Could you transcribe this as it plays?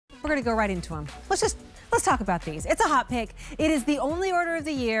we're gonna go right into them. Let's talk about these. It's a hot pick. It is the only order of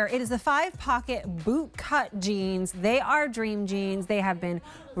the year. It is the 5-pocket Bootcut jeans. They are dream jeans. They have been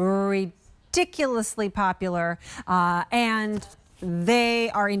ridiculously popular, and they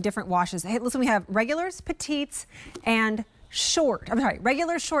are in different washes. Hey, listen, we have regulars, petites, and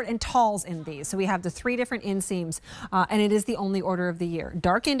regular, short, and talls in these. So we have the 3 different inseams, and it is the only order of the year.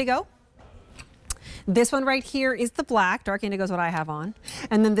 Dark indigo. This one right here is the black. Dark indigo is what I have on.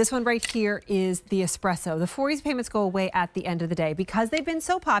 And then this one right here is the espresso. The 4 easy payments go away at the end of the day. Because they've been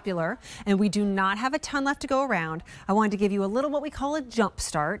so popular and we do not have a ton left to go around, I wanted to give you a little what we call a jump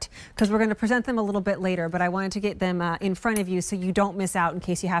start, because we're going to present them a little bit later, but I wanted to get them in front of you so you don't miss out in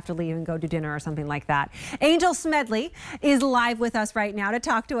case you have to leave and go to dinner or something like that. Angel Smedley is live with us right now to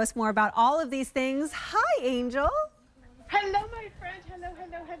talk to us more about all of these things. Hi, Angel. Hello, my friend. Hello,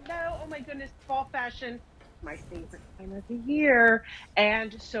 hello, hello. Oh, my goodness. Fall fashion, my favorite time of the year.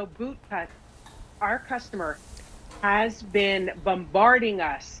 And so Bootcut, our customer, has been bombarding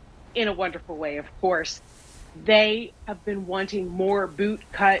us in a wonderful way, of course. They have been wanting more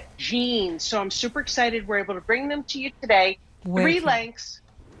Bootcut jeans. So I'm super excited we're able to bring them to you today. 3 lengths,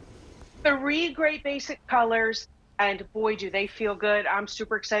 3 great basic colors. And boy, do they feel good. I'm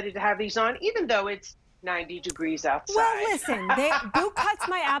super excited to have these on, even though it's 90 degrees outside. Well, listen, Bootcut's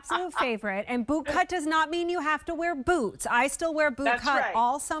my absolute favorite, and Bootcut does not mean you have to wear boots. I still wear Bootcut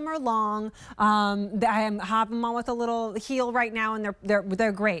all summer long. I have them on with a little heel right now, and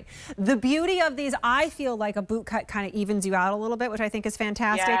they're great. The beauty of these, I feel like a Bootcut kind of evens you out a little bit, which I think is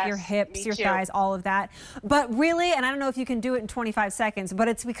fantastic. Yes, your hips, your thighs, all of that. But really, and I don't know if you can do it in 25 seconds, but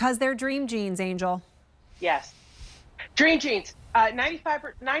it's because they're dream jeans, Angel. Yes. Dream jeans.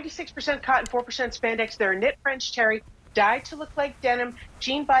 96% cotton, 4% spandex. They're knit French terry, dyed to look like denim.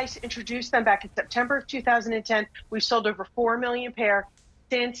 DreamJeannes introduced them back in September of 2010. We've sold over 4 million pair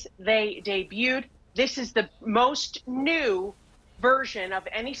since they debuted. This is the most new version of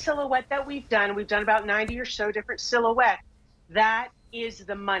any silhouette that we've done. We've done about 90 or so different silhouettes. That is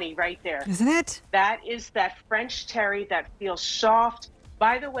the money right there. Isn't it? That is that French terry that feels soft.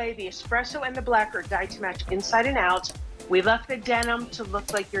 By the way, the espresso and the black are dyed to match inside and out. We left the denim to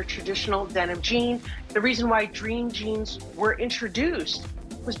look like your traditional denim jean. The reason why dream jeans were introduced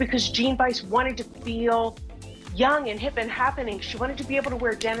was because DreamJeannes wanted to feel young and hip and happening. She wanted to be able to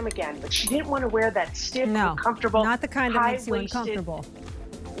wear denim again, but she didn't want to wear that stiff, uncomfortable, not the kind that makes you uncomfortable,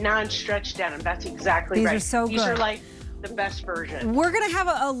 non-stretch denim. That's exactly right. These are so good. These are like the best version. We're going to have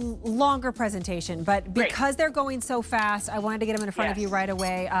a longer presentation, but because they're going so fast, I wanted to get them in front of you right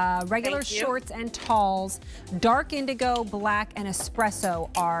away. Regular shorts and talls, dark indigo, black, and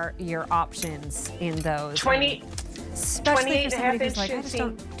espresso are your options in those. 28 Especially for somebody who's like, I just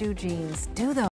inch don't do jeans. Do those.